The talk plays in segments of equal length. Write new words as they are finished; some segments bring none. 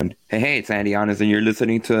Hey, it's Andy Honest, and you're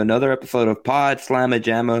listening to another episode of Pod Slamma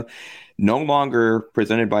Jamma. No longer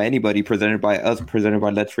presented by anybody, presented by us, presented by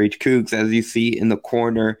Let's Rage Cougs. As you see in the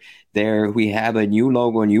corner there, we have a new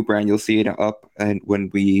logo, a new brand. You'll see it up and when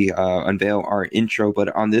we unveil our intro.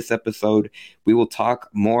 But on this episode, we will talk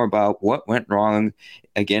more about what went wrong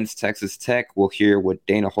against Texas Tech. We'll hear what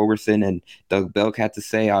Dana Holgorsen and Doug Belk had to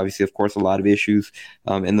say. Obviously, of course, a lot of issues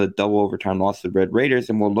in the double overtime loss to the Red Raiders.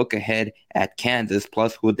 And we'll look ahead at Kansas.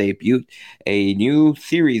 Plus, we'll debut a new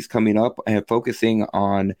series coming up focusing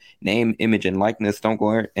on name, image, and likeness. Don't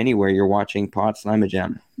go anywhere. You're watching Pod Slamma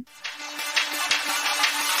Jamma.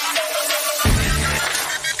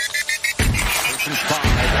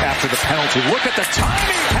 After the penalty, look at the time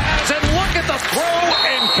he has, and look at the throw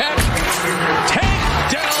and catch. Tank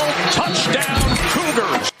Dell, touchdown,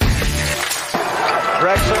 Cougars.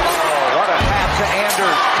 Drexel, what a pass to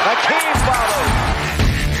Anders. McKee follows.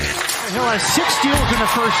 Hill has 6 steals in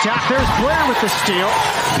the first half. There's Blair with the steal,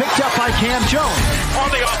 picked up by Cam Jones. On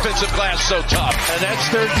the offensive glass, so tough. And that's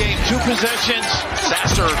third game, 2 possessions.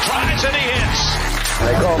 Sasser tries and he hits.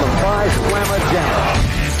 They call them Pod Slamma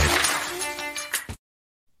Jamma.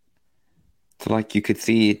 So like you could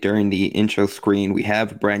see during the intro screen, we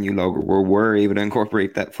have a brand new logo where we're able to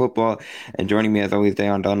incorporate that football. And joining me as always,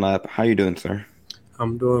 Dayon Dunlap. How you doing, sir?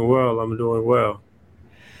 I'm doing well.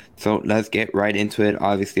 So let's get right into it.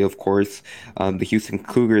 Obviously, of course, the Houston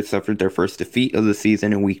Cougars suffered their first defeat of the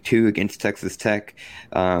season in Week 2 against Texas Tech,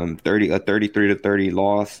 a 33-30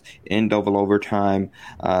 loss in double overtime.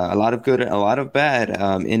 A lot of good, a lot of bad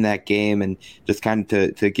in that game. And just kind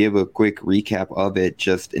of to give a quick recap of it,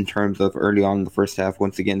 just in terms of early on in the first half,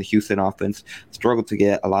 once again, the Houston offense struggled to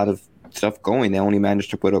get a lot of stuff going. They only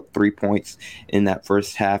managed to put up 3 points in that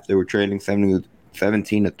first half. They were trailing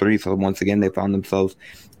 17-3. So once again, they found themselves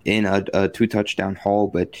in a 2-touchdown haul,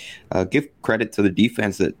 but give credit to the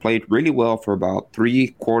defense that played really well for about 3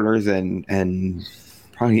 quarters and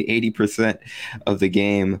probably 80% of the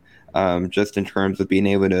game, just in terms of being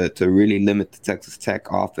able to really limit the Texas Tech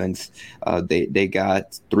offense. They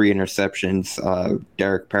got 3 interceptions.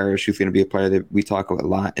 Derek Parrish, who's going to be a player that we talk a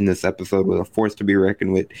lot in this episode, was a force to be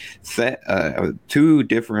reckoned with. Broke 2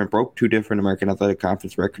 different American Athletic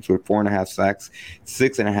Conference records with 4.5 sacks,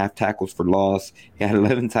 6.5 tackles for loss. He had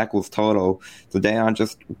 11 tackles total. So Dayon,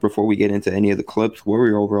 just before we get into any of the clips, what were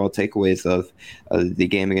your overall takeaways of the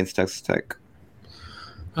game against Texas Tech?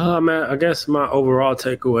 Man, I guess my overall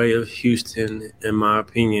takeaway of Houston, in my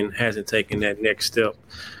opinion, hasn't taken that next step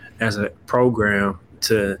as a program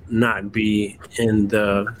to not be in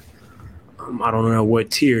the, I don't know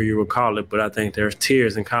what tier you would call it, but I think there's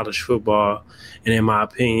tiers in college football. And in my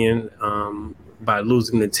opinion, by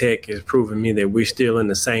losing the Tech has proven me that we're still in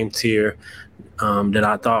the same tier that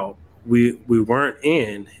I thought we weren't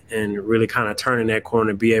in, and really kind of turning that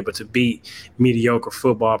corner to be able to beat mediocre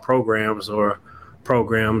football programs or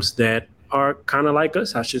programs that are kind of like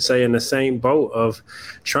us, I should say, in the same boat of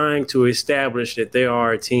trying to establish that they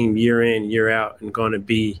are a team year in, year out, and going to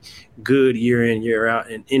be good year in, year out,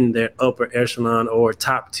 and in that upper echelon or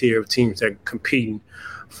top tier of teams that are competing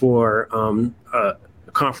for a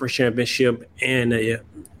conference championship and a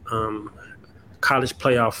college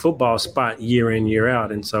playoff football spot year in, year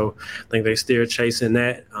out. And so I think they're still chasing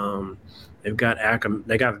that. They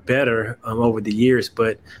got better over the years,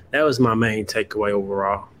 but that was my main takeaway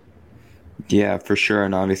overall. Yeah, for sure.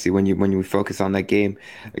 And obviously, when you focus on that game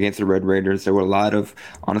against the Red Raiders, there were a lot of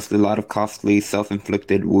costly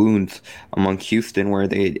self-inflicted wounds among Houston, where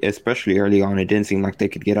they, especially early on, it didn't seem like they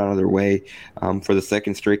could get out of their way. For the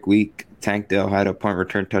second straight week, Tank Dell had a punt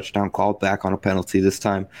return touchdown called back on a penalty, this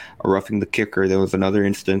time a roughing the kicker. There was another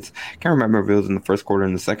instance. I can't remember if it was in the first quarter or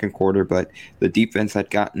in the second quarter, but the defense had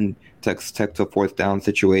gotten Texas Tech to a 4th down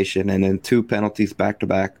situation, and then 2 penalties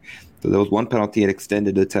back-to-back. So there was one penalty that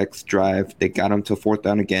extended the Tech's drive. They got them to 4th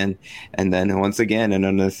down again. And then once again, an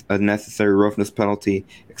unnecessary roughness penalty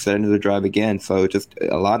extended the drive again. So just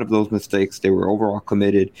a lot of those mistakes. They were overall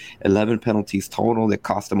committed. 11 penalties total that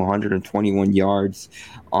cost them 121 yards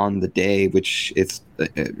on the day, which is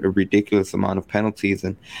a ridiculous amount of penalties.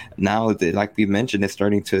 And now, like we mentioned, it's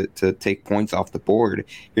starting to take points off the board.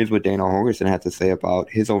 Here's what Dana Holgorsen had to say about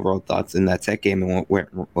his overall thoughts in that Tech game and what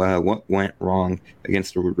went wrong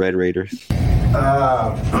against the Red Raiders.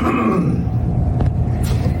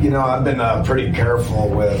 I've been pretty careful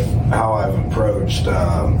with how I've approached,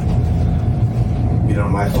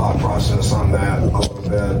 my thought process on that a little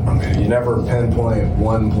bit. I mean, you never pinpoint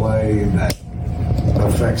one play that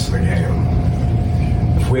affects the game.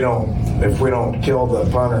 If we don't kill the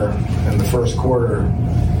punter in the first quarter,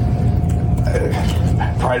 it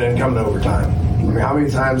probably didn't come to overtime. I mean, how many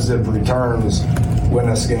times did returns win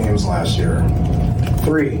us games last year.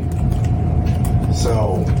 3.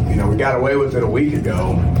 So, we got away with it a week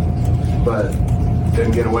ago, but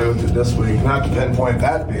didn't get away with it this week. Not to pinpoint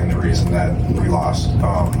that being the reason that we lost.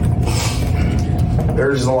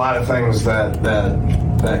 There's a lot of things that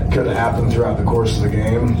could have happened throughout the course of the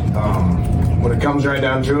game. When it comes right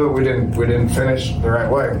down to it, we didn't finish the right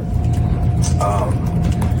way.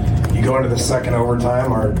 You go into the second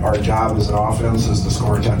overtime, our job as an offense is to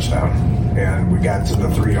score a touchdown. And we got to the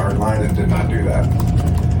 3-yard line and did not do that.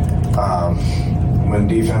 When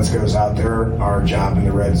defense goes out there, our job in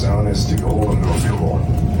the red zone is to hold them to a field goal.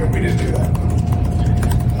 And we didn't do that.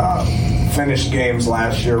 Finished games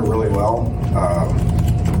last year really well.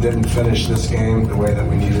 Didn't finish this game the way that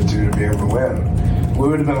we needed to be able to win. We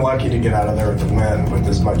would have been lucky to get out of there with a win with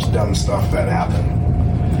as much dumb stuff that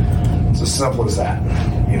happened. It's as simple as that.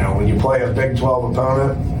 When you play a Big 12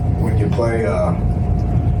 opponent, when you play a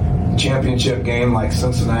championship game like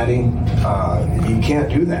Cincinnati, you can't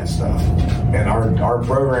do that stuff. And our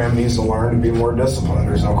program needs to learn to be more disciplined.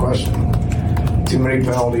 There's no question. Too many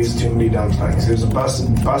penalties, too many dumb things. There's a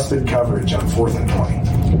busted coverage on 4th and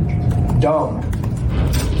 20. Dumb.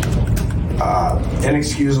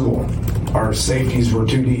 Inexcusable. Our safeties were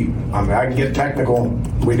too deep. I can get technical.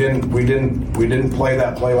 We didn't play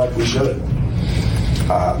that play like we should.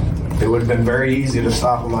 It would have been very easy to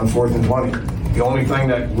stop them on 4th and 20. The only thing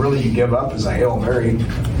that really you give up is a Hail Mary.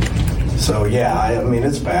 So yeah,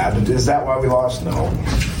 it's bad. Is that why we lost? No.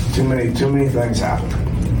 Too many things happen.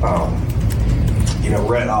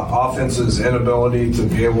 Red offense's inability to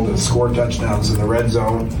be able to score touchdowns in the red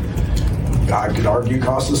zone, I could argue,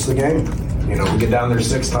 cost us the game. We get down there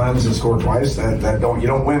 6 times and score twice. You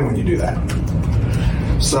don't win when you do that.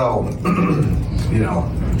 So,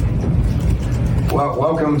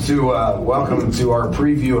 welcome to our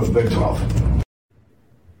preview of Big 12.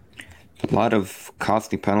 A lot of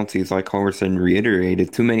costly penalties, like Holgorsen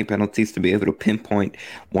reiterated. Too many penalties to be able to pinpoint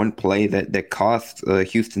one play that cost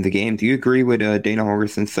Houston the game. Do you agree with Dana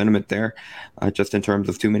Holgorsen's sentiment there, just in terms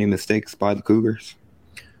of too many mistakes by the Cougars?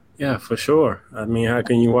 Yeah, for sure. How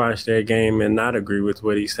can you watch that game and not agree with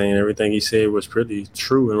what he's saying? Everything he said was pretty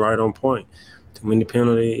true and right on point. Too many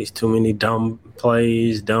penalties, too many dumb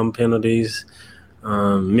plays, dumb penalties,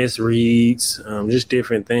 misreads, just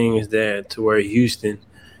different things to where Houston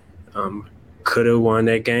could have won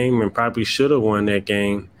that game and probably should have won that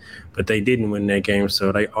game, but they didn't win that game.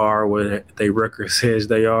 So they are what their record says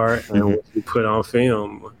they are and what you put on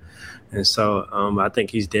film. And so I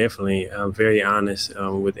think he's definitely very honest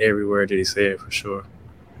with every word that he said, for sure.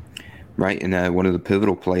 Right, and one of the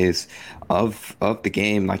pivotal plays of the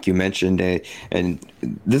game, like you mentioned, and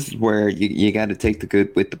this is where you got to take the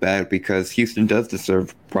good with the bad, because Houston does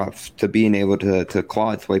deserve props to being able to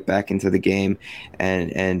claw its way back into the game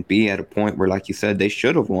and be at a point where, like you said, they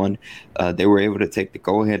should have won. They were able to take the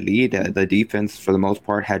go-ahead lead. The defense, for the most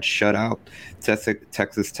part, had shut out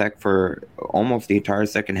Texas Tech for almost the entire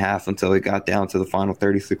second half until it got down to the final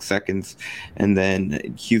 36 seconds. And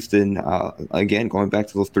then Houston, again, going back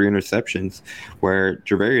to those 3 interceptions, where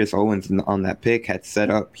Javarius Owens on that pick had set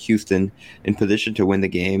up Houston in position to win the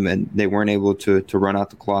game, and they weren't able to run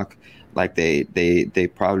out the clock like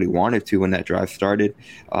they probably wanted to when that drive started.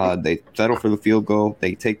 They settle for the field goal.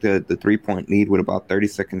 They take the 3-point lead with about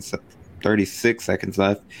 36 seconds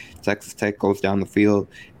left. Texas Tech goes down the field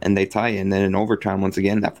and they tie it. And then in overtime, once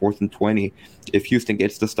again, that 4th and 20, if Houston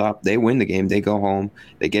gets the stop, they win the game. They go home.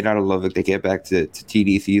 They get out of Lubbock. They get back to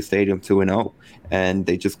TDC Stadium 2-0. And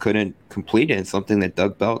they just couldn't complete it. And something that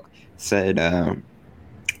Doug Belk said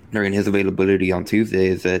during his availability on Tuesday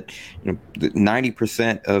is that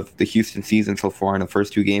 90% of the Houston season so far in the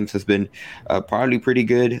first 2 games has been probably pretty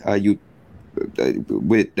good.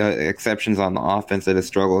 With exceptions on the offense that has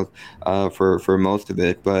struggled for most of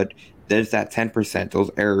it, but there's that 10%,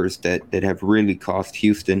 those errors that have really cost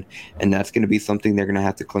Houston, and that's going to be something they're going to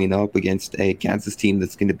have to clean up against a Kansas team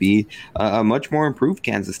that's going to be a much more improved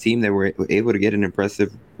Kansas team. They were able to get an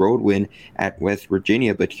impressive road win at West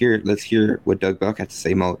Virginia, but let's hear what Doug Belk had to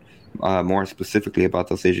say more specifically about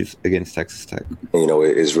those issues against Texas Tech.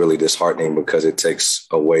 It's really disheartening because it takes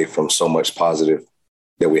away from so much positive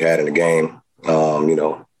that we had in the game.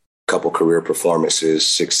 Couple career performances,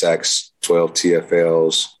 6 sacks, 12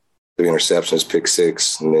 TFLs, 3 interceptions, pick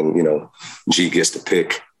 6, and then, G gets the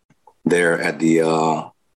pick there at the,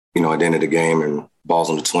 at the end of the game, and balls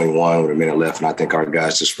on the 21 with a minute left, and I think our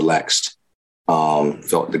guys just relaxed,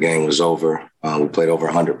 felt the game was over. We played over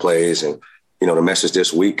 100 plays, and, the message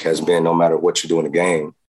this week has been no matter what you do in the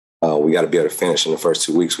game, we got to be able to finish. In the first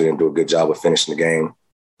 2 weeks, we didn't do a good job of finishing the game.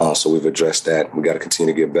 So we've addressed that. We got to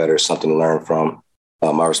continue to get better, something to learn from.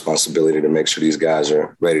 my responsibility to make sure these guys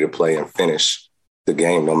are ready to play and finish the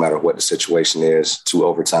game, no matter what the situation is. 2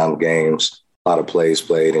 overtime games, a lot of plays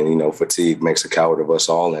played, and, fatigue makes a coward of us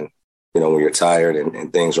all. And, when you're tired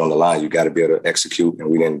and things are on the line, you got to be able to execute. And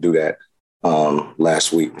we didn't do that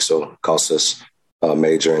last week. So it cost us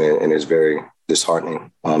major, and it's very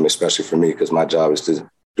disheartening, especially for me, because my job is to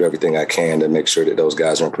do everything I can to make sure that those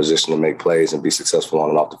guys are in position to make plays and be successful on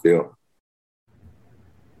and off the field.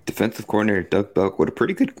 Defensive coordinator Doug Belk with a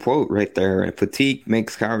pretty good quote right there. Fatigue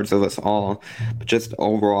makes cowards of us all. But just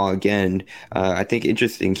overall, again, I think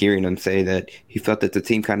interesting hearing him say that he felt that the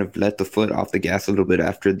team kind of let the foot off the gas a little bit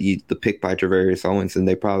after the pick by Travarius Owens, and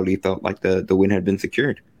they probably felt like the win had been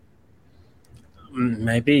secured.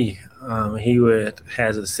 Maybe he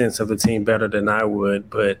has a sense of the team better than I would,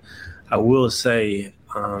 but I will say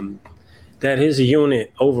that his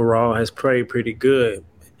unit overall has played pretty good.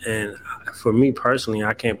 And for me personally,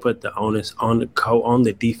 I can't put the onus on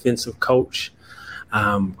the defensive coach,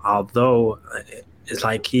 although it's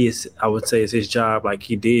like I would say it's his job, like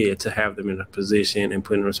he did, to have them in a position and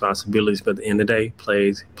put in responsibilities. But at the end of the day,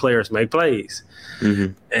 players make plays.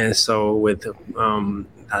 Mm-hmm. And so with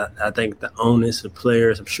I think the onus of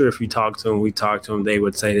players, I'm sure if we talk to them, they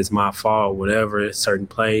would say it's my fault, whatever, certain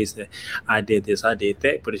plays that I did this, I did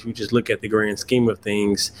that. But if you just look at the grand scheme of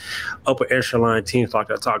things, upper echelon teams, like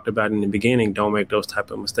I talked about in the beginning, don't make those type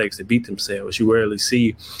of mistakes to beat themselves. You rarely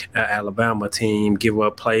see an Alabama team give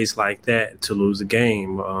up plays like that to lose a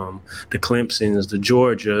game. The Clemsons, the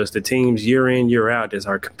Georgias, the teams year in, year out that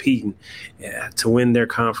are competing to win their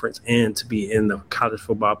conference and to be in the college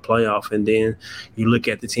football playoff. And then you look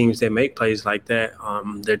at the teams that make plays like that,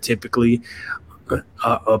 they're typically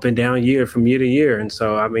up and down from year to year. And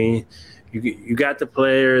so, I mean, you got the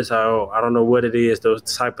players. I don't know what it is, those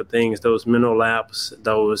type of things, those mental laps,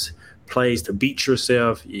 those plays to beat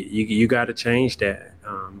yourself. You got to change that.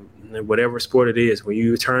 Whatever sport it is, when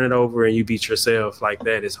you turn it over and you beat yourself like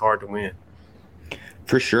that, it's hard to win.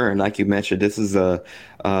 For sure. And like you mentioned, this is a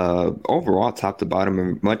overall top to bottom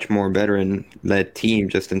a much more veteran-led team,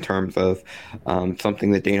 just in terms of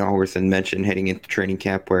something that Dana Holgorsen mentioned heading into training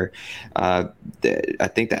camp, where I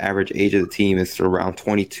think the average age of the team is around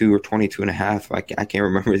 22 or 22 and a half. I can't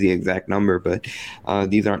remember the exact number, but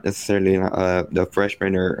these aren't necessarily the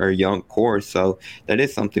freshmen or young core. So that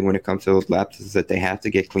is something when it comes to those lapses that they have to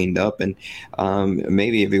get cleaned up. And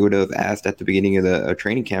maybe if you would have asked at the beginning of the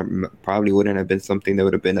training camp, probably wouldn't have been something that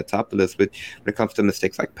would have been atop the list. But when it comes to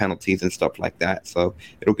mistakes like penalties and stuff like that, so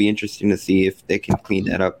it'll be interesting to see if they can clean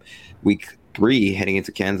that up week 3 heading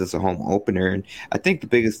into Kansas, a home opener. And I think the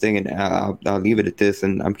biggest thing, and I'll leave it at this,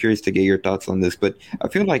 and I'm curious to get your thoughts on this, but I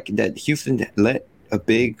feel like that Houston let a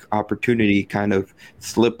big opportunity kind of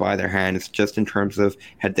slip by their hands, just in terms of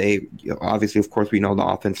had they, obviously, of course, we know the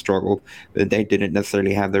offense struggled, but they didn't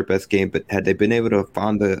necessarily have their best game, but had they been able to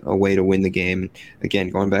find a way to win the game, again,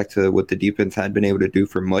 going back to what the defense had been able to do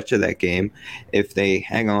for much of that game, if they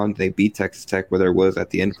hang on, they beat Texas Tech, whether it was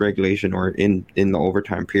at the end of regulation or in the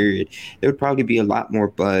overtime period, there would probably be a lot more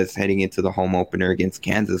buzz heading into the home opener against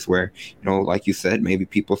Kansas, where, like you said, maybe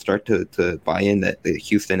people start to buy in that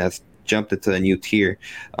Houston has jumped into a new tier,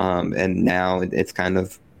 and now it's kind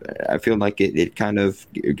of, I feel like it kind of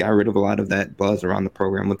got rid of a lot of that buzz around the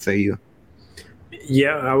program. What say you?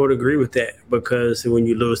 Yeah, I would agree with that, because when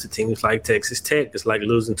you lose to teams like Texas Tech, it's like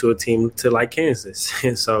losing to a team to like Kansas.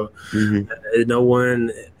 And so no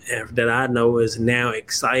one that I know is now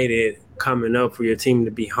excited coming up for your team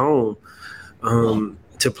to be home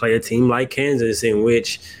to play a team like Kansas, in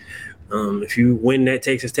which if you win that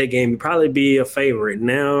Texas Tech game, you'd probably be a favorite.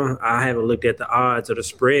 Now, I haven't looked at the odds or the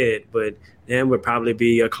spread, but that would probably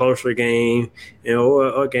be a closer game,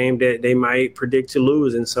 or a game that they might predict to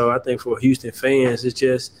lose. And so I think for Houston fans, it's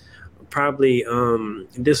just probably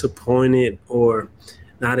disappointed or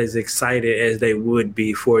not as excited as they would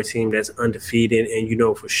be for a team that's undefeated,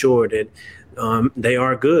 and for sure that they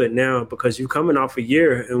are good now, because you're coming off a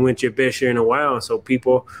year and went your best year in a while. So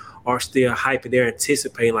people are still hyping. They're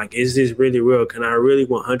anticipating, like, is this really real? Can I really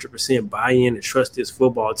 100% buy in and trust this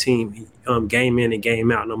football team game in and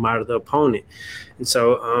game out, no matter the opponent? And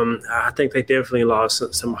so I think they definitely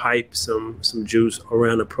lost some hype, some juice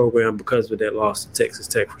around the program because of that loss to Texas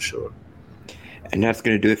Tech, for sure. And that's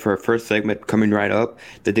going to do it for our first segment. Coming right up,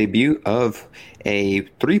 the debut of a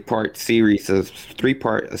 3-part series of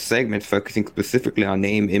 3-part segments focusing specifically on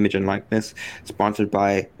name, image, and likeness, sponsored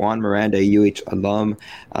by Juan Miranda, UH alum.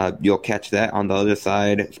 You'll catch that on the other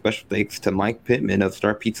side. Special thanks to Mike Pittman of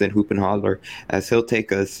Star Pizza and Hoop and Holler, as he'll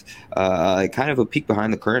take us kind of a peek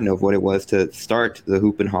behind the curtain of what it was to start the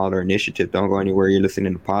Hoop and Holler initiative. Don't go anywhere. You're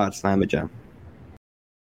listening to Pod Slam-A-Jam.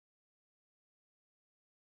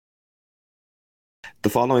 The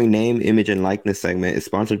following name, image, and likeness segment is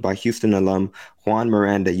sponsored by Houston alum Juan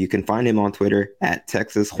Miranda. You can find him on Twitter at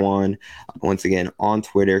Texas Juan. Once again, on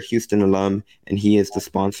Twitter, Houston alum, and he is the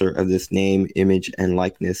sponsor of this name, image, and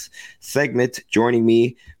likeness segment. Joining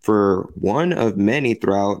me for one of many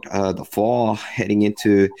throughout the fall, heading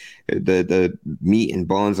into the meat and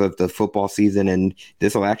bones of the football season, and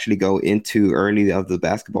this will actually go into early of the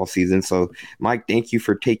basketball season. So, Mike, thank you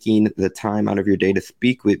for taking the time out of your day to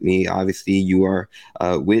speak with me. Obviously, you are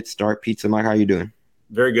with Start Pizza. Mike, how are you doing?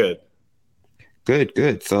 Very good.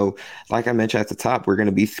 Good. So, like I mentioned at the top, we're going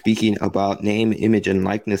to be speaking about name, image, and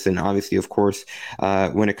likeness. And obviously, of course,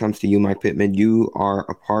 when it comes to you, Mike Pittman, you are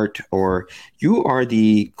you are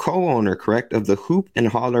the co-owner, correct, of the Hoop and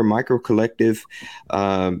Holler Micro Collective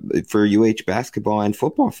for UH basketball and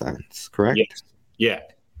football fans, correct? Yes. Yeah.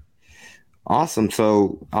 Awesome.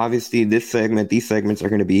 So obviously these segments are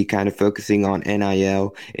going to be kind of focusing on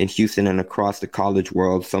NIL in Houston and across the college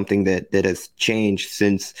world, something that has changed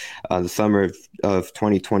since the summer of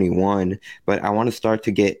 2021. But I want to start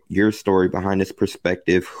to get your story behind this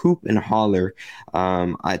perspective. Hoop and Holler.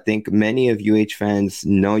 I think many of UH fans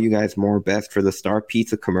know you guys more best for the Star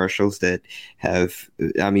Pizza commercials that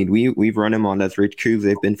we've run them on That's Rich Cubes.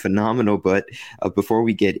 They've been phenomenal. But before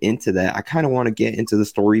we get into that, I kind of want to get into the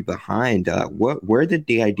story behind where did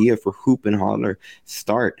the idea for Hoop and Holler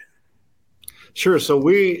start? Sure. So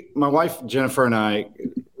my wife Jennifer and I,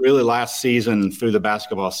 really last season through the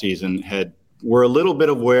basketball season, were a little bit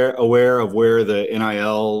aware of where the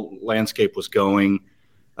NIL landscape was going,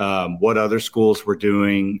 what other schools were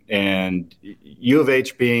doing, and U of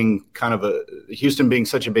H being Houston being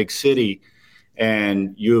such a big city,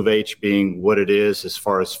 and U of H being what it is as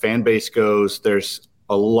far as fan base goes. There's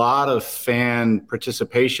a lot of fan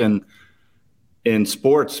participation in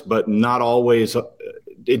sports, but not always.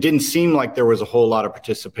 It didn't seem like there was a whole lot of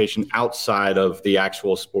participation outside of the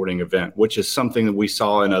actual sporting event, which is something that we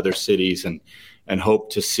saw in other cities and hope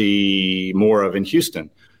to see more of in Houston.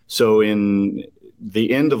 So in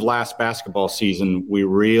the end of last basketball season, we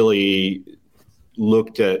really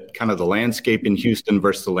looked at kind of the landscape in Houston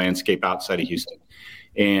versus the landscape outside of Houston.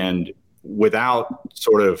 And without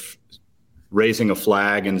sort of raising a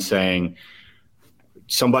flag and saying,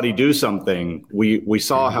 somebody do something. We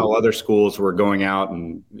saw how other schools were going out,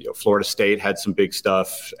 and Florida State had some big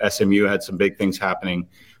stuff. SMU had some big things happening.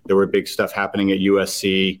 There were big stuff happening at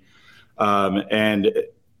USC. And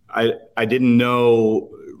I didn't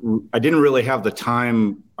really have the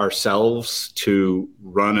time ourselves to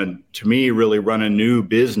really run a new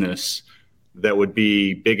business that would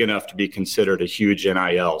be big enough to be considered a huge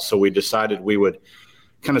NIL. So we decided we would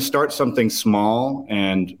kind of start something small,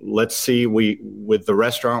 and let's see. With the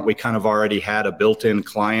restaurant, we kind of already had a built-in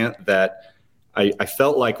client that I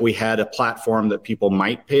felt like we had a platform that people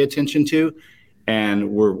might pay attention to,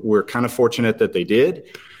 and we're kind of fortunate that they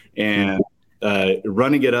did. And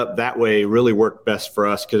running it up that way really worked best for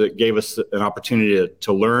us because it gave us an opportunity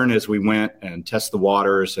to learn as we went and test the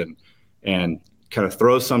waters and kind of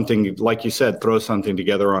throw something, like you said,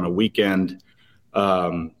 together on a weekend.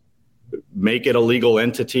 Make it a legal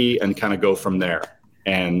entity and kind of go from there.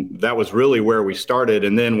 And that was really where we started.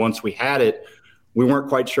 And then once we had it, we weren't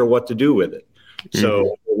quite sure what to do with it.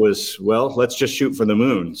 So it was, let's just shoot for the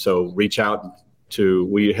moon. So we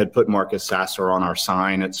had put Marcus Sasser on our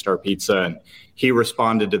sign at Star Pizza, and he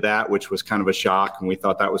responded to that, which was kind of a shock. And we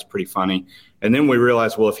thought that was pretty funny. And then we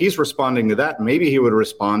realized, if he's responding to that, maybe he would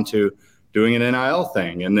respond to doing an NIL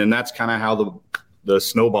thing. And then that's kind of how the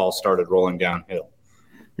snowball started rolling downhill.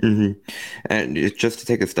 Mm-hmm. And just to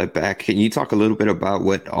take a step back, can you talk a little bit about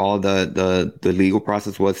what all the legal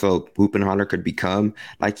process was so Hoop and Holler could become,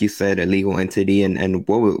 like you said, a legal entity, and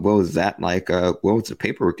what was that like? What was the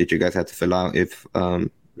paperwork that you guys had to fill out?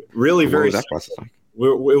 Really very was that process like?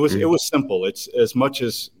 It was simple. It's as much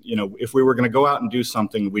as, if we were going to go out and do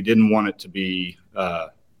something, we didn't want it to be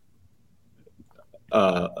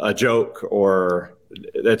a joke or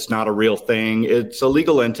that's not a real thing. It's a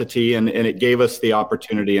legal entity, and it gave us the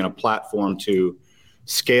opportunity and a platform to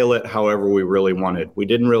scale it however we really wanted. We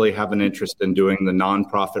didn't really have an interest in doing the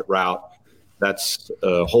nonprofit route. That's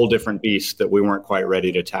a whole different beast that we weren't quite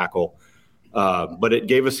ready to tackle. But it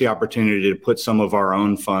gave us the opportunity to put some of our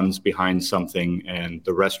own funds behind something, and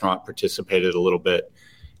the restaurant participated a little bit,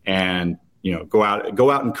 and go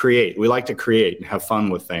out and create. We like to create and have fun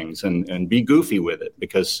with things and be goofy with it,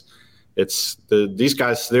 because these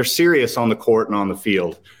guys, they're serious on the court and on the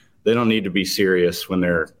field. They don't need to be serious when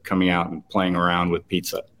they're coming out and playing around with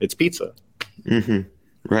pizza. It's pizza. Mm-hmm.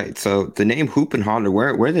 Right. So the name Hoop and Holler,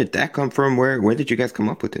 where did that come from? Where did you guys come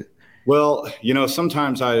up with it? Well,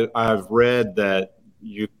 sometimes I've read that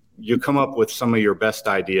you you come up with some of your best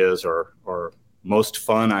ideas or most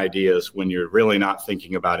fun ideas when you're really not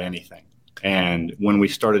thinking about anything. And when we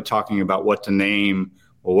started talking about what to name,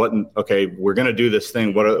 well, we're going to do this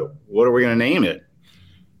thing. What are we going to name it?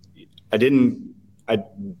 I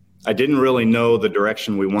didn't really know the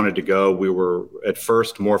direction we wanted to go. We were at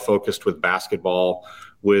first more focused with basketball,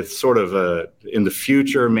 with sort of in the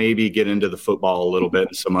future, maybe get into the football a little bit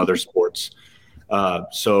and some other sports.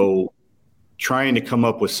 So trying to come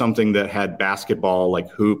up with something that had basketball, like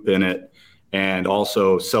hoop in it, and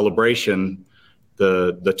also celebration,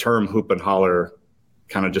 the term hoop and holler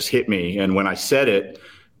kind of just hit me. And when I said it,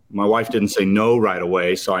 my wife didn't say no right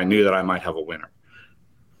away, so I knew that I might have a winner.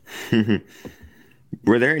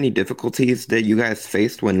 Were there any difficulties that you guys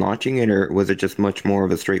faced when launching it, or was it just much more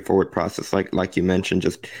of a straightforward process, like you mentioned,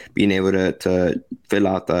 just being able to fill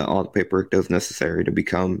out all the paperwork that was necessary to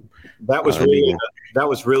become that was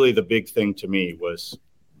really the big thing to me, was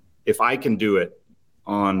if I can do it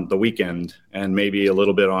on the weekend and maybe a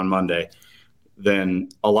little bit on Monday, then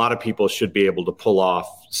a lot of people should be able to pull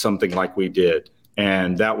off something like we did.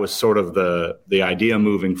 And that was sort of the idea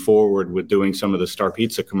moving forward with doing some of the Star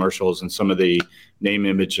Pizza commercials and some of the name,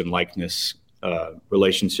 image, and likeness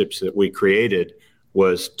relationships that we created,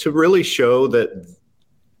 was to really show that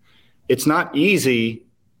it's not easy,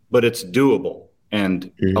 but it's doable.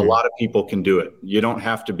 And a lot of people can do it. You don't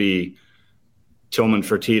have to be Tillman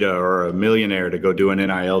Fertitta or a millionaire to go do an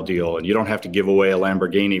NIL deal. And you don't have to give away a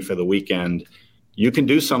Lamborghini for the weekend. You can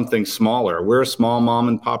do something smaller. We're a small mom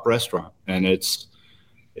and pop restaurant, and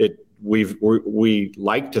we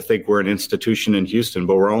like to think we're an institution in Houston,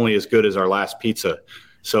 but we're only as good as our last pizza.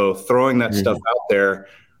 So throwing that stuff out there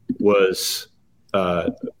was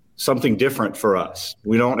something different for us.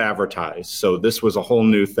 We don't advertise, so this was a whole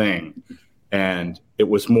new thing, and it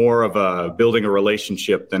was more of a building a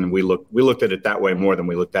relationship than we looked at it that way more than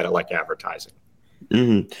we looked at it like advertising.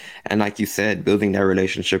 Mm-hmm. And like you said, building that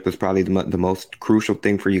relationship was probably the most crucial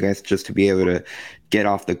thing for you guys, just to be able to get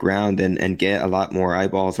off the ground and get a lot more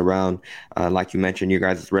eyeballs around, like you mentioned, your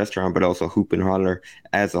guys' restaurant, but also Hoop and Holler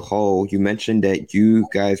as a whole. You mentioned that you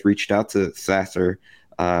guys reached out to Sasser.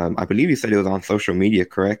 I believe you said it was on social media,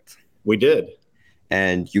 correct? We did.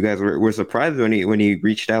 And you guys were surprised when he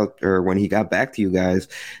reached out, or when he got back to you guys.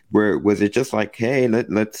 Was it just like, hey,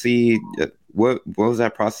 let's see, what was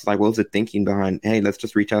that process like? What was the thinking behind, hey, let's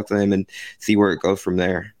just reach out to him and see where it goes from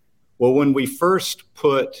there? Well, when we first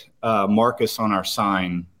put Marcus on our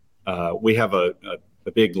sign, we have a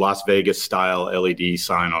big Las Vegas style LED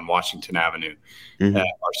sign on Washington Avenue at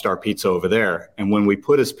our Star Pizza over there. And when we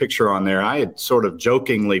put his picture on there, I had sort of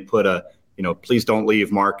jokingly put please don't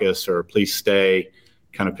leave, Marcus, or please stay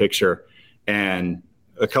kind of picture. And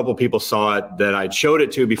a couple people saw it that I'd showed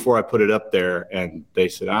it to before I put it up there, and they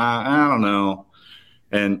said, I don't know.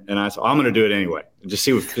 And I said, I'm going to do it anyway, just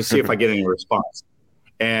see if I get any response.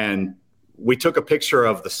 And we took a picture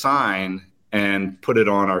of the sign and put it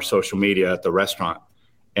on our social media at the restaurant,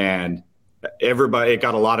 and it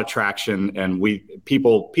got a lot of traction. And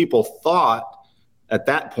people thought at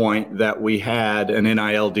that point that we had an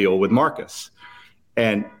NIL deal with Marcus.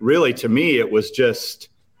 And really, to me, it was just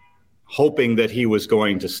hoping that he was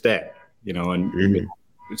going to stay, and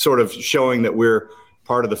sort of showing that we're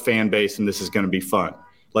part of the fan base and this is going to be fun.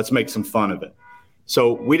 Let's make some fun of it.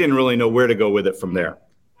 So we didn't really know where to go with it from there.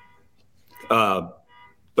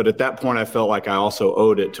 But at that point, I felt like I also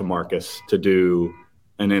owed it to Marcus to do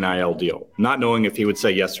an NIL deal, not knowing if he would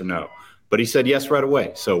say yes or no. But he said yes right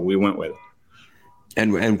away, so we went with it.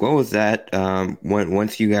 And what was that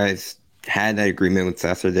once you guys had that agreement with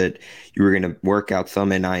Sasser that you were going to work out some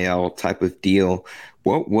NIL type of deal?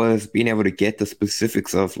 What was being able to get the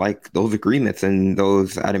specifics of like those agreements and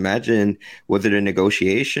those? I'd imagine, was it a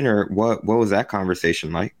negotiation, or what was that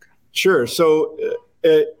conversation like? Sure. So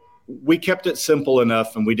we kept it simple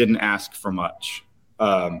enough, and we didn't ask for much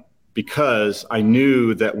because I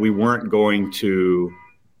knew that we weren't going to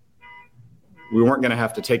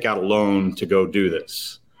have to take out a loan to go do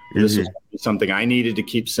this. This was something I needed to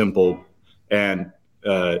keep simple. And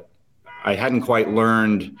I hadn't quite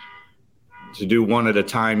learned to do one at a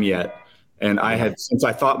time yet. And since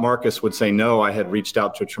I thought Marcus would say no, I had reached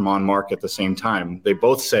out to Tremont Mark at the same time. They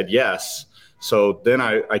both said yes. So then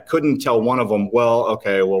I couldn't tell one of them,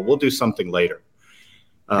 we'll do something later.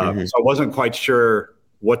 So I wasn't quite sure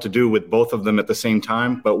what to do with both of them at the same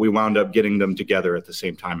time, but we wound up getting them together at the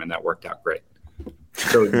same time, and that worked out great.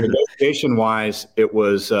 So negotiation-wise, it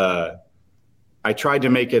was I tried to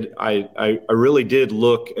make it. I really did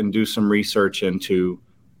look and do some research into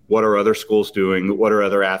what are other schools doing, what are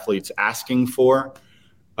other athletes asking for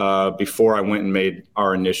before I went and made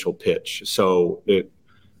our initial pitch. So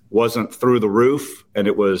wasn't through the roof, and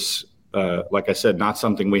it was, like I said, not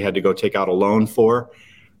something we had to go take out a loan for.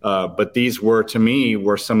 But these were, to me,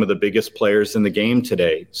 some of the biggest players in the game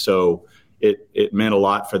today. So it meant a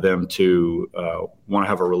lot for them to want to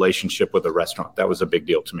have a relationship with a restaurant. That was a big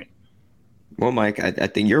deal to me. Well, Mike, I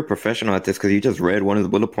think you're a professional at this because you just read one of the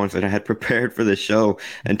bullet points that I had prepared for the show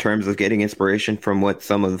in terms of getting inspiration from what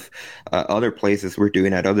some of other places were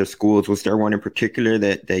doing at other schools. Was there one in particular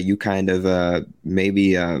that you kind of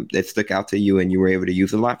maybe that stuck out to you and you were able to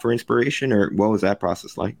use a lot for inspiration, or what was that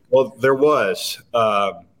process like? Well, there was.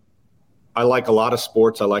 I like a lot of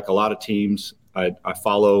sports. I like a lot of teams. I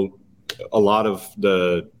follow a lot of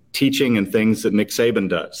the teaching and things that Nick Saban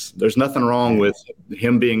does. There's nothing wrong with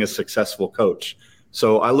him being a successful coach.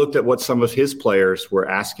 So I looked at what some of his players were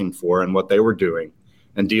asking for and what they were doing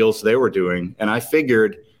and deals they were doing. And I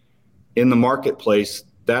figured in the marketplace,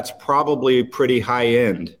 that's probably pretty high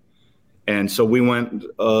end. And so we went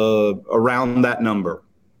around that number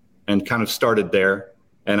and kind of started there.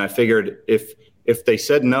 And I figured if they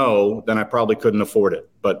said no, then I probably couldn't afford it,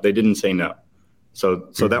 but they didn't say no.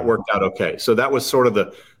 So that worked out okay. So that was sort of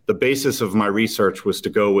the basis of my research, was to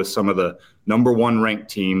go with some of the number one ranked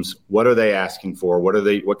teams. What are they asking for?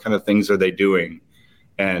 What kind of things are they doing?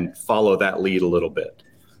 And follow that lead a little bit.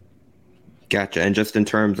 Gotcha. And just in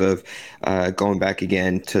terms of going back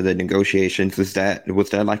again to the negotiations, was that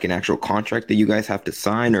like an actual contract that you guys have to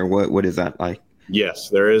sign, or what is that like? Yes,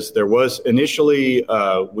 there is. There was initially,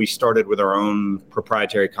 we started with our own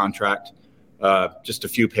proprietary contract, just a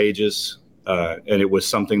few pages. And it was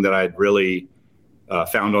something that I'd really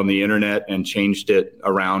found on the internet and changed it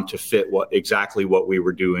around to fit exactly what we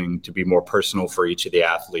were doing, to be more personal for each of the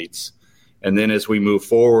athletes. And then as we move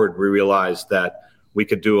forward, we realized that we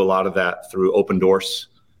could do a lot of that through Open Doors.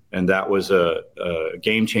 And that was a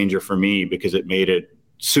game changer for me, because it made it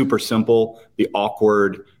super simple. The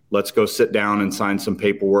awkward, let's go sit down and sign some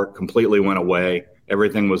paperwork, completely went away.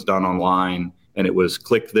 Everything was done online, and it was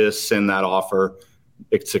click this, send that offer.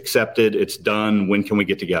 It's accepted. It's done. When can we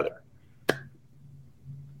get together?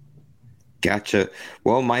 Gotcha.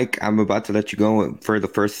 Well, Mike, I'm about to let you go for the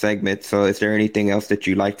first segment. So is there anything else that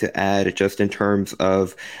you'd like to add just in terms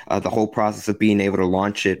of the whole process of being able to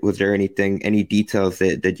launch it? Was there any details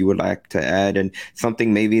that you would like to add, and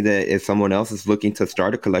something maybe that if someone else is looking to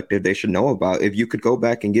start a collective, they should know about? If you could go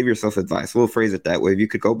back and give yourself advice, we'll phrase it that way. If you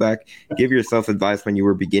could go back, give yourself advice when you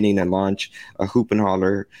were beginning to launch a Hoop and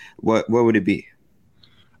Holler, what would it be?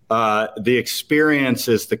 The experience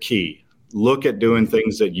is the key. Look at doing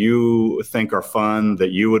things that you think are fun,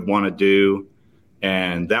 that you would want to do.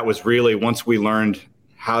 And that was really, once we learned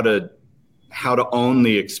how to own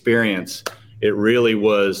the experience, it really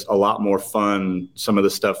was a lot more fun. Some of the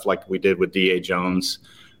stuff like we did with D.A. Jones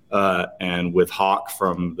and with Hawk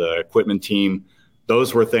from the equipment team,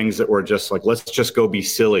 those were things that were just like, let's just go be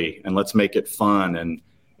silly and let's make it fun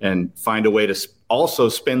and find a way to also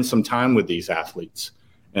spend some time with these athletes.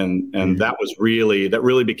 And that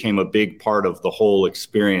really became a big part of the whole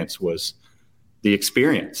experience, was the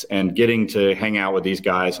experience and getting to hang out with these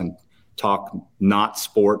guys and talk not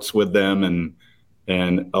sports with them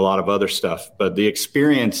and a lot of other stuff. But the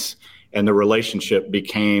experience and the relationship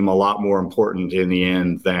became a lot more important in the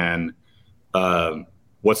end than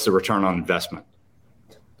what's the return on investment.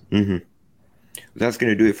 Mm-hmm. That's going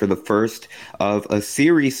to do it for the first of a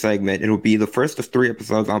series segment. It'll be the first of 3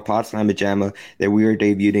 episodes on Pod Slamma Jamma that we are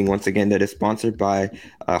debuting once again, that is sponsored by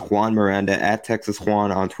Juan Miranda at Texas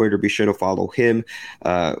Juan on Twitter. Be sure to follow him.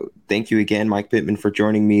 Thank you again, Mike Pittman, for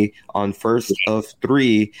joining me on first of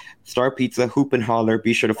 3 Star Pizza Hoop and Holler.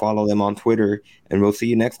 Be sure to follow them on Twitter, and we'll see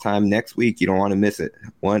you next time next week. You don't want to miss it.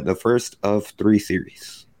 The first of 3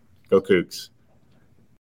 series. Go Cougs.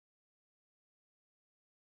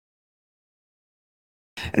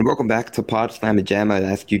 And welcome back to Pod Slamma Jamma.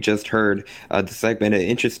 As you just heard, the segment,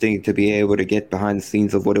 interesting to be able to get behind the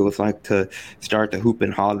scenes of what it was like to start the Hoop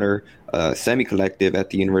and Holler semi-collective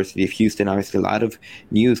at the University of Houston. Obviously, a lot of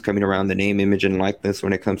news coming around the name, image, and likeness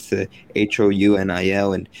when it comes to HOU,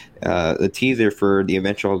 NIL, and the teaser for the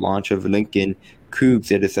eventual launch of Lincoln Cougs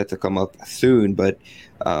that is set to come up soon. But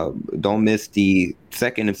don't miss the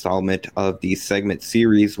second installment of the segment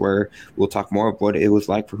series, where we'll talk more about what it was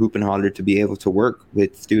like for Hoop and Holler to be able to work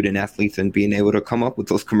with student athletes and being able to come up with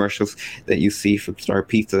those commercials that you see from Star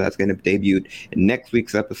Pizza. That's going to debut in next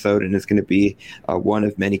week's episode, and it's going to be one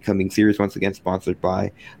of many coming series, once again sponsored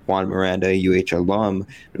by Juan Miranda, UH alum.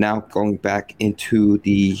 Now going back into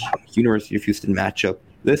the University of Houston matchup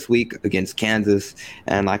this week against Kansas.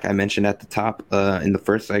 And like I mentioned at the top in the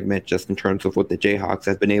first segment, just in terms of what the Jayhawks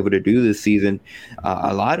have been able to do this season,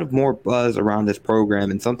 a lot of more buzz around this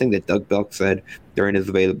program. And something that Doug Belk said during his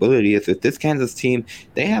availability is that this Kansas team,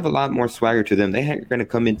 they have a lot more swagger to them. They're going to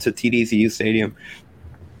come into TDCU Stadium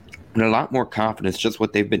and a lot more confidence, just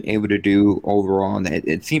what they've been able to do overall. And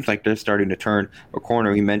it seems like they're starting to turn a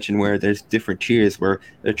corner. We mentioned where there's different tiers where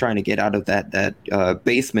they're trying to get out of that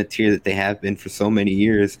basement tier that they have been for so many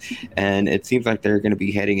years. And it seems like they're going to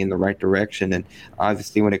be heading in the right direction. And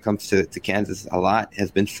obviously when it comes to Kansas, a lot has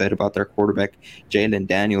been said about their quarterback, Jalen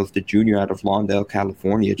Daniels, the junior out of Lawndale,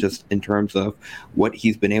 California, just in terms of what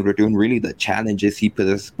he's been able to do and really the challenges he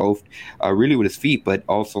possesses both really with his feet, but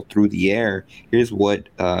also through the air. Here's what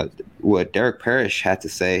Derek Parrish had to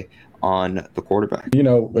say on the quarterback.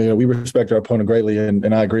 We respect our opponent greatly,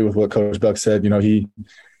 and I agree with what Coach Belk said.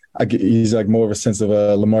 He's like more of a sense of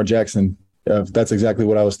Lamar Jackson. That's exactly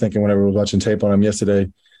what I was thinking whenever I was watching tape on him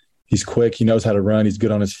yesterday. He's quick. He knows how to run. He's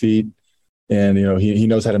good on his feet, and he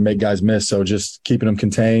knows how to make guys miss. So just keeping him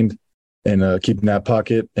contained and keeping that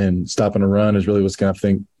pocket and stopping the run is really what's going to, I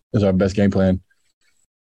think, is our best game plan.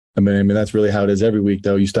 I mean, that's really how it is every week,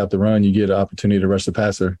 though. You stop the run, you get an opportunity to rush the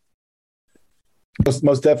passer.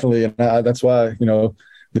 Most definitely. And that's why,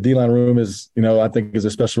 the D-line room is, I think is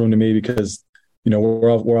a special room to me because, we're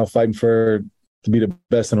all fighting to be the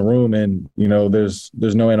best in the room. And, there's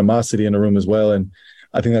no animosity in the room as well. And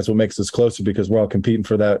I think that's what makes us closer because we're all competing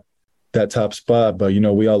for that top spot. But,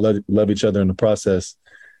 we all love each other in the process.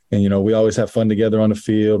 And, we always have fun together on the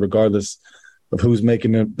field, regardless of who's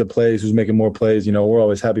making the plays, who's making more plays. We're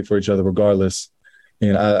always happy for each other regardless.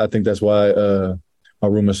 And I think that's why our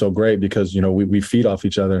room is so great because, we feed off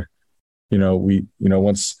each other.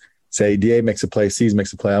 Once, say, DA makes a play, C's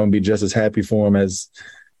makes a play, I'm going to be just as happy for him as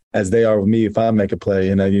they are with me if I make a play.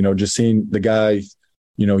 And, just seeing the guy,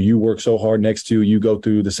 you work so hard next to, you go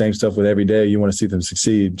through the same stuff with every day, you want to see them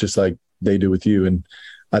succeed just like they do with you. And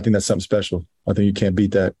I think that's something special. I think you can't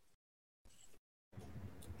beat that.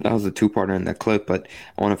 That was a two-parter in that clip, but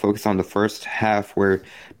I want to focus on the first half where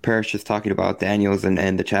Parrish is talking about Daniels and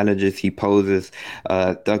the challenges he poses.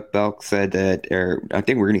 Doug Belk said that, or I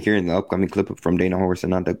think we're going to hear in the upcoming clip from Dana Holgorsen,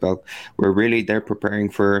 not Doug Belk, where really they're preparing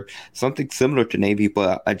for something similar to Navy,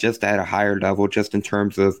 but just at a higher level, just in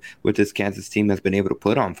terms of what this Kansas team has been able to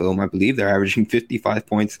put on film. I believe they're averaging 55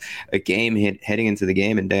 points a game heading into the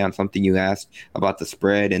game. And Day, something you asked about the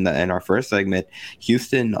spread in our first segment,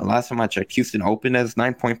 Houston, last time I checked, Houston opened as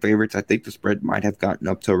 9-point favorites. I think the spread might have gotten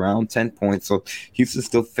up to around 10 points. So Houston's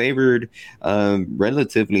still favored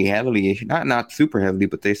relatively heavily, not super heavily,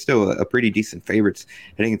 but they're still a pretty decent favorites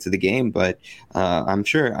heading into the game. But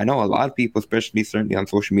I know a lot of people, especially certainly on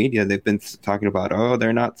social media, they've been talking about,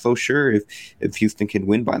 they're not so sure if Houston can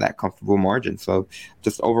win by that comfortable margin. So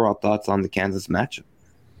just overall thoughts on the Kansas matchup.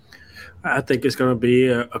 I think it's going to be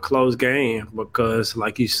a close game because,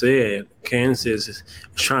 like you said, Kansas is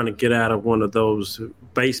trying to get out of one of those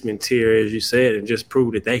basement tiers, as you said, and just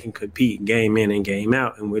prove that they can compete game in and game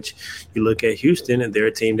out, in which you look at Houston and they're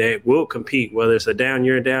a team that will compete. Whether it's a down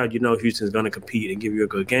year down, Houston's going to compete and give you a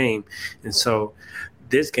good game. And so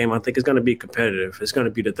this game, I think, is going to be competitive. It's going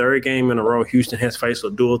to be the third game in a row Houston has faced a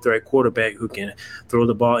dual-threat quarterback who can throw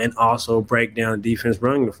the ball and also break down defense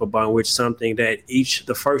running the football, in which something that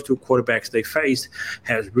the first two quarterbacks they faced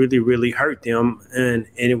has really, really hurt them. And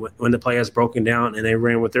when the play has broken down and they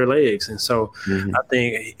ran with their legs. And so I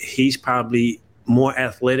think he's probably more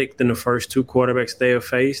athletic than the first two quarterbacks they have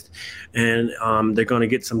faced. And they're going to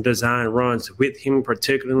get some design runs with him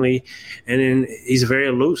particularly. And then he's very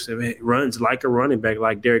elusive. He runs like a running back,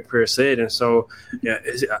 like Derek Parrish said. And so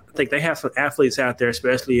I think they have some athletes out there,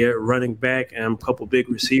 especially at running back and a couple big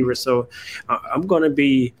receivers. So I'm going to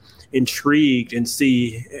be intrigued and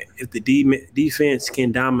see if the defense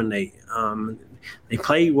can dominate. They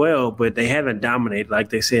played well, but they haven't dominated like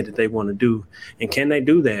they said that they want to do. And can they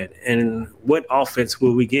do that? And what offense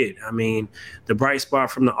will we get? I mean, the bright spot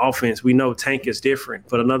from the offense, we know Tank is different,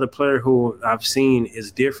 but another player who I've seen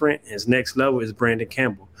is different, his next level is Brandon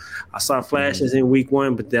Campbell. I saw flashes in week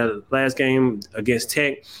one, but that last game against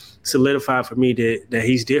Tech solidified for me that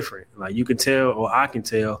he's different. Like you can tell, or I can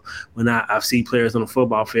tell when I see players on the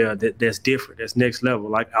football field that's different. That's next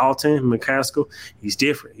level. Like Alton McCaskill, he's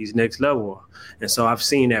different. He's next level. And so I've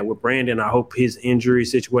seen that with Brandon. I hope his injury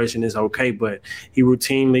situation is okay, but he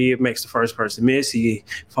routinely makes the first person miss. He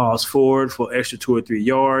falls forward for extra 2 or 3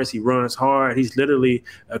 yards. He runs hard. He's literally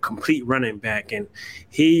a complete running back. And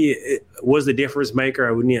he was the difference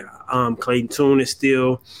maker. Clayton Tune is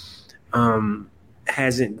still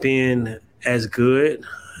hasn't been as good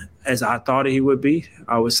as I thought he would be.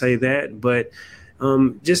 I would say that. But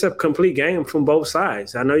just a complete game from both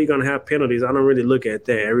sides. I know you're going to have penalties. I don't really look at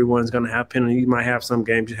that. Everyone's going to have penalties. You might have some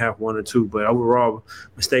games you have one or two, but overall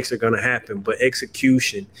mistakes are going to happen. But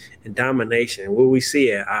execution and domination, will we see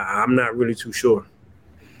it? I'm not really too sure.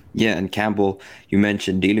 Yeah, and Campbell, you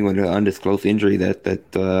mentioned dealing with an undisclosed injury that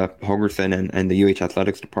Holgorsen and the UH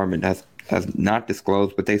Athletics Department has not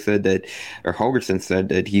disclosed, but they said that, or Holgorsen said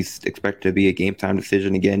that he's expected to be a game time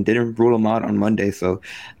decision again. Didn't rule him out on Monday, so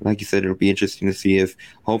like you said, it'll be interesting to see if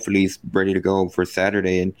hopefully he's ready to go for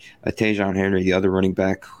Saturday. And Tajon Henry, the other running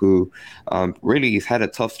back, who really has had a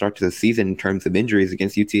tough start to the season in terms of injuries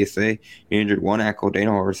against UTSA. He injured one ankle.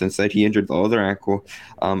 Dana Holgorsen said he injured the other ankle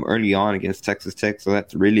early on against Texas Tech, so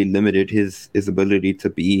that's really limited his ability to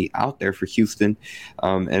be out there for Houston.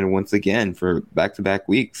 And once again, for back-to-back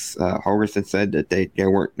weeks, Holgorsen said that they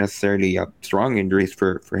weren't necessarily strong injuries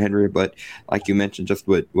for Henry, but like you mentioned, just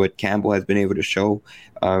what Campbell has been able to show,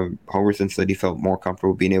 Holgorsen said he felt more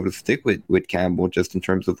comfortable being able to stick with Campbell just in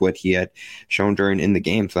terms of what he had shown in the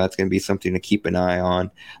game. So that's going to be something to keep an eye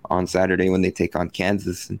on Saturday when they take on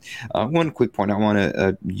Kansas. And one quick point I want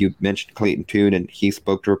to, you mentioned Clayton Tune, and he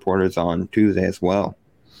spoke to reporters on Tuesday as well.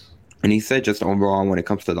 And he said just overall when it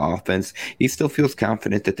comes to the offense, he still feels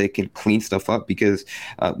confident that they can clean stuff up because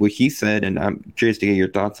what he said, and I'm curious to get your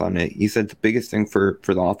thoughts on it, he said the biggest thing for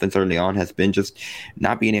the offense early on has been just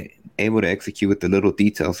not being able to execute with the little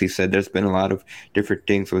details. He said there's been a lot of different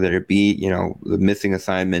things, whether it be, the missing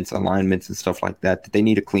assignments, alignments, and stuff like that they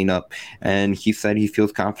need to clean up. And he said he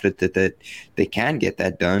feels confident that they can get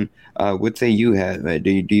that done. What say you have?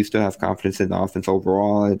 Do you still have confidence in the offense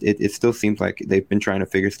overall? It still seems like they've been trying to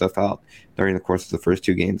figure stuff out during the course of the first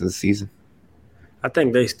two games of the season. I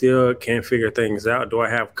think they still can't figure things out. Do I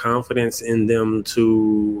have confidence in them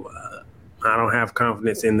to I don't have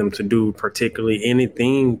confidence in them to do particularly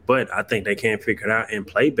anything, but I think they can figure it out and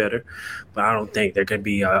play better. But I don't think there could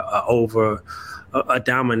be a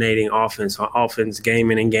dominating offense game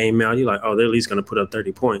in and game out. You're like, oh, they're at least going to put up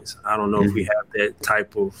 30 points. I don't know if we have that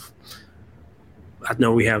type of – I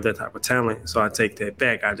know we have that type of talent, so I take that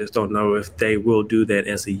back. I just don't know if they will do that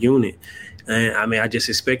as a unit. And, I just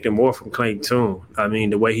expected more from Clayton Tune.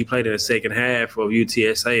 The way he played in the second half of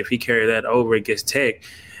UTSA, if he carried that over against Tech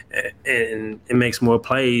 – and it makes more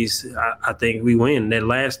plays, I think we win. That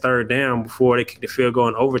last third down before they kicked the field goal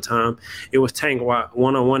in overtime, it was Tank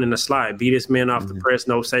one-on-one in the slide. Beat his man off the press,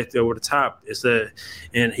 no safety over the top.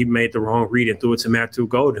 And he made the wrong read and threw it to Matthew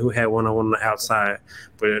Golden, who had one-on-one on the outside.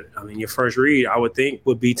 But, your first read, I would think,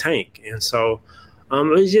 would be Tank. And so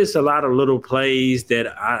it's just a lot of little plays that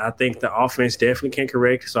I think the offense definitely can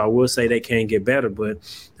correct. So I will say they can get better. But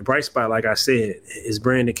the bright spot, like I said, is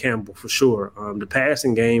Brandon Campbell for sure. The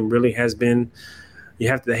passing game really has been – they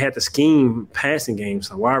had the scheme passing game.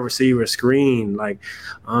 So wide receiver, screen,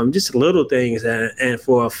 just little things. And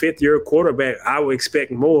for a fifth-year quarterback, I would expect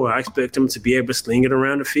more. I expect him to be able to sling it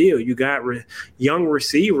around the field. You got young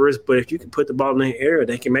receivers, but if you can put the ball in the air,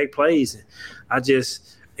 they can make plays. I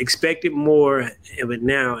just – expected more, but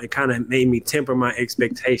now it kind of made me temper my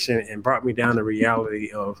expectation and brought me down to reality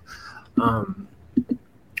of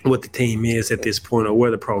what the team is at this point, or where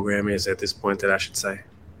the program is at this point, that I should say.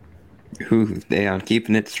 They are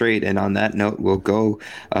keeping it straight. And on that note, we'll go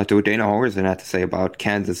to what Dana Holgorsen had to say about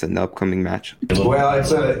Kansas and the upcoming match. Well,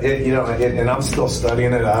 and I'm still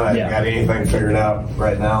studying it. I haven't got anything figured out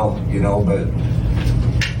right now, but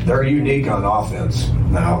they're unique on offense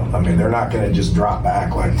now. They're not going to just drop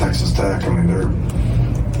back like Texas Tech. They're,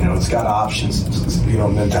 it's got options,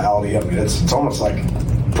 mentality. It's almost like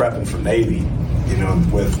prepping for Navy,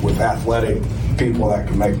 with athletic people that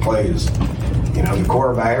can make plays. The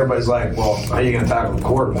quarterback, everybody's like, well, how are you going to tackle the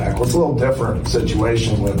quarterback? Well, it's a little different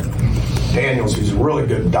situation with Daniels, who's a really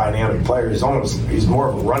good dynamic player. He's more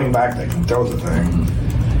of a running back that can throw the thing.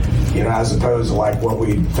 As opposed to like what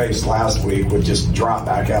we faced last week with just drop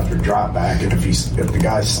back after drop back. And if the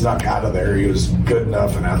guy snuck out of there, he was good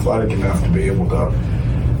enough and athletic enough to be able to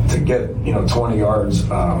get 20 yards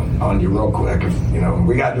on you real quick.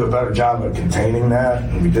 We got to do a better job of containing that,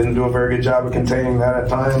 and we didn't do a very good job of containing that at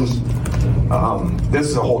times. This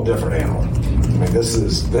is a whole different animal. This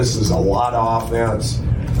is a lot of offense.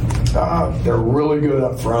 They're really good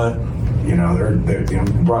up front. They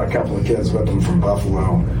brought a couple of kids with them from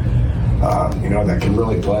Buffalo. That can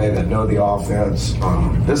really play, that know the offense.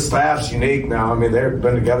 This staff's unique now. They've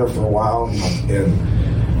been together for a while,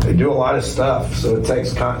 and they do a lot of stuff. So it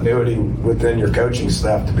takes continuity within your coaching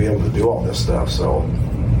staff to be able to do all this stuff. So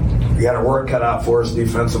we got our work cut out for us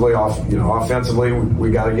defensively. Offensively,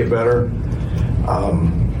 we got to get better.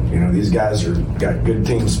 These guys got good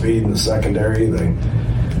team speed in the secondary.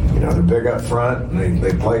 they're big up front, and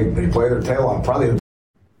they play their tail off. Probably.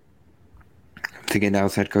 Again, that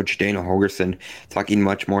was head coach Dana Holgorsen talking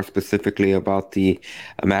much more specifically about the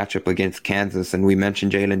matchup against Kansas. And we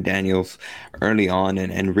mentioned Jalen Daniels early on,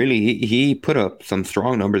 and really he put up some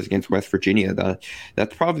strong numbers against West Virginia.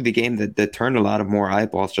 That's probably the game that turned a lot of more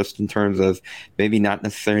eyeballs, just in terms of maybe not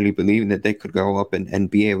necessarily believing that they could go up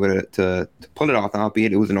and be able to pull it off,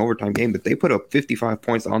 albeit it was an overtime game. But they put up 55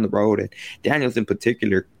 points on the road, and Daniels in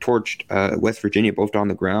particular torched West Virginia both on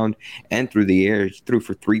the ground and through the air. He threw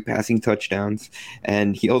for 3 passing touchdowns.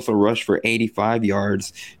 And he also rushed for 85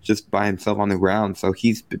 yards just by himself on the ground. So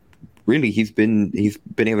he's been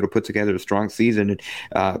able to put together a strong season.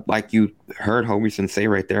 And like you heard Holgorsen say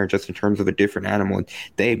right there, just in terms of a different animal,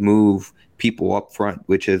 they move people up front,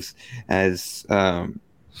 which is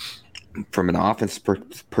from an offense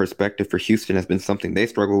perspective for Houston has been something they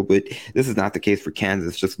struggle with. This is not the case for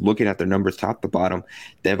Kansas. Just looking at their numbers top to bottom,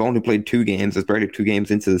 they've only played 2 games. It's barely 2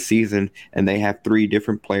 games into the season, and they have 3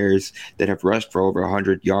 different players that have rushed for over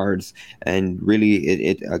 100 yards. And really,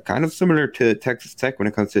 it kind of similar to Texas Tech when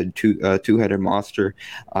it comes to two-headed monster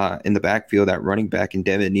in the backfield, that running back in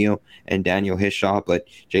Devin Neal and Daniel Hishaw. But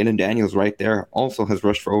Jalen Daniels right there also has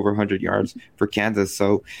rushed for over 100 yards for Kansas.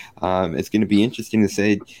 So it's going to be interesting to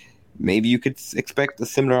say, maybe you could expect a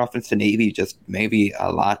similar offense to Navy, just maybe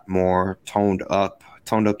a lot more toned up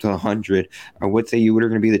to 100. I would say you what are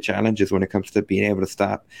going to be the challenges when it comes to being able to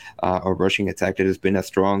stop a rushing attack that has been as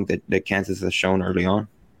strong that Kansas has shown early on.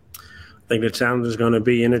 I think the challenge is going to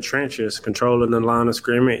be in the trenches, controlling the line of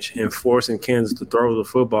scrimmage and forcing Kansas to throw the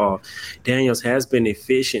football. Daniels has been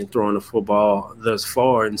efficient throwing the football thus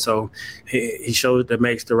far, and so he showed that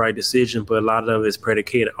makes the right decision, but a lot of it is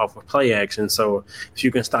predicated off of play action. So if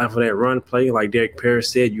you can stifle that run play, like Derek Parrish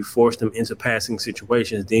said, you force them into passing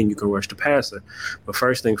situations, then you can rush the passer. But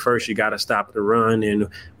first thing first, you got to stop the run, and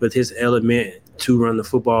with his element to run the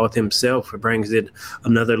football with himself, it brings it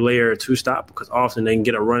another layer to stop, because often they can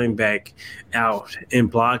get a running back out in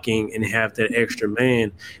blocking and have that extra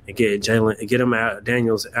man and get him out,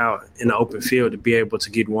 Daniels out in the open field to be able to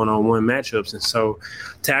get one-on-one matchups. And so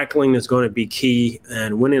tackling is going to be key,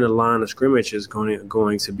 and winning the line of scrimmage is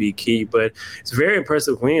going to be key. But it's a very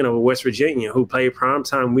impressive win over West Virginia, who played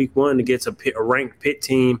primetime week 1 against a ranked Pitt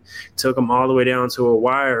team, took them all the way down to a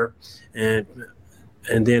wire, and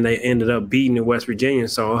then they ended up beating West Virginia.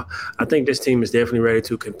 So I think this team is definitely ready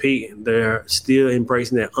to compete. They're still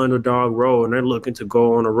embracing that underdog role, and they're looking to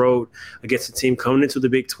go on the road against a team coming into the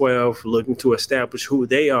Big 12, looking to establish who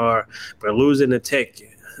they are. But losing to Tech,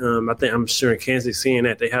 I'm sure Kansas seeing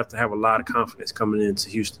that, they have to have a lot of confidence coming into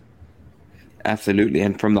Houston. Absolutely.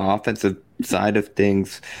 And from the offensive side of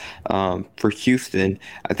things, for Houston,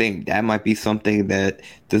 I think that might be something that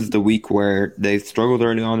this is the week where they struggled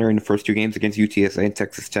early on in the first 2 games against UTSA and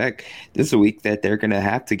Texas Tech. This is a week that they're going to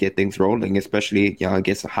have to get things rolling, especially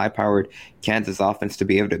against a high-powered Kansas offense to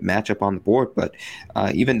be able to match up on the board. But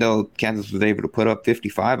even though Kansas was able to put up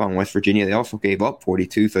 55 on West Virginia, they also gave up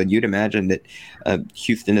 42. So you'd imagine that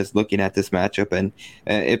Houston is looking at this matchup, and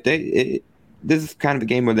this is kind of a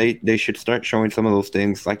game where they should start showing some of those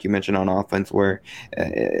things, like you mentioned, on offense, where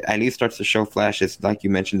at least starts to show flashes. Like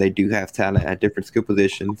you mentioned, they do have talent at different skill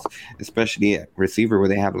positions, especially at receiver, where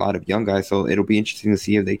they have a lot of young guys. So it'll be interesting to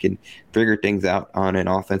see if they can figure things out on an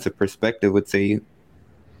offensive perspective, would say you.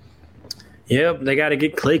 Yep, they got to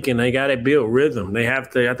get clicking. They got to build rhythm. They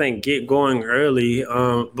have to, I think, get going early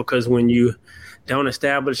because when you don't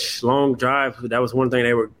establish long drives, that was one thing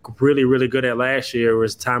they were really, really good at last year,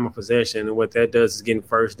 was time of possession. And what that does is getting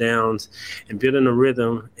first downs and building a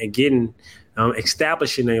rhythm and getting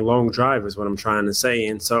establishing a long drive is what I'm trying to say.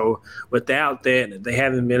 And so without that, they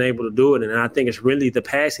haven't been able to do it. And I think it's really the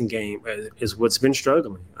passing game is what's been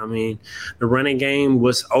struggling. I mean, the running game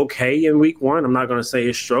was okay in week 1. I'm not going to say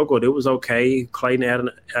it struggled. It was okay. Clayton added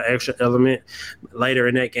an extra element later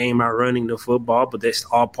in that game by running the football, but that's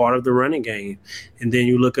all part of the running game. And then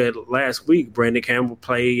you look at last week, Brandon Campbell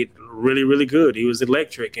played really, really good. He was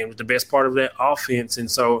electric and was the best part of that offense. And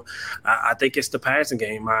so I think it's the passing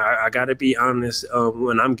game. I got to be honest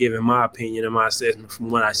when I'm giving my opinion and my assessment from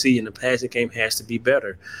what I see, and the passing game has to be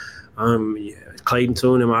better. Clayton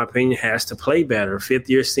Tune, in my opinion, has to play better.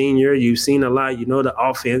 5th-year senior, you've seen a lot. You know the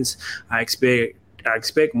offense. I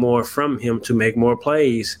expect more from him to make more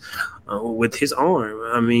plays with his arm.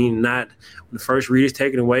 I mean, not when the first read is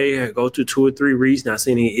taken away, go to 2 or 3 reads. Not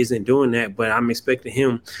saying he isn't doing that, but I'm expecting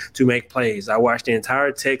him to make plays. I watched the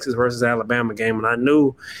entire Texas versus Alabama game, and I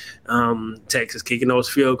knew Texas kicking those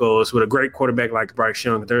field goals with a great quarterback like Bryce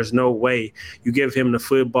Young. There's no way you give him the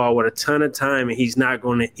football with a ton of time, and he's not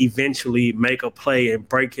going to eventually make a play and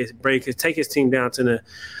take his team down to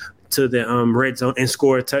to the red zone and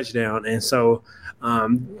score a touchdown. And so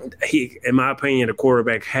he, in my opinion, the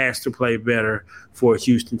quarterback has to play better for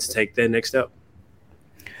Houston to take that next step.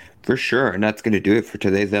 For sure, and that's going to do it for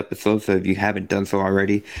today's episode. So if you haven't done so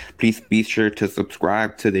already, please be sure to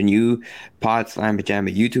subscribe to the new Pod Slam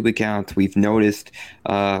Pajama YouTube account. We've noticed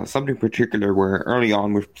something particular where early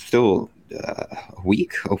on we're still a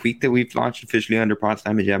week that we've launched officially under Pod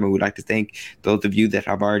Slam Pajama. We'd like to thank those of you that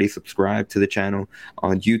have already subscribed to the channel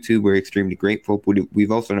on YouTube. We're extremely grateful. We've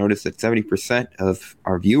also noticed that 70% of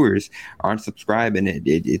our viewers aren't subscribed, and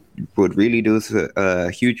it would really do us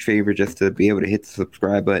a huge favor just to be able to hit the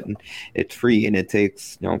subscribe button. It's free and it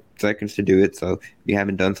takes seconds to do it. So if you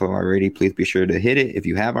haven't done so already, please be sure to hit it. If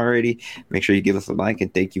you have already, make sure you give us a like,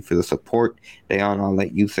 and thank you for the support. Dayon, I'll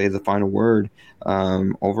let you say the final word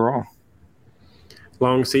overall.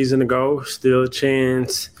 Long season to go, still a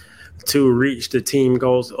chance to reach the team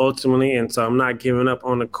goals ultimately, and so I'm not giving up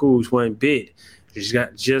on the Cougs one bit.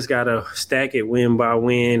 Just got to stack it win by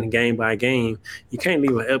win, game by game. You can't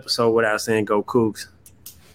leave an episode without saying go Cougs.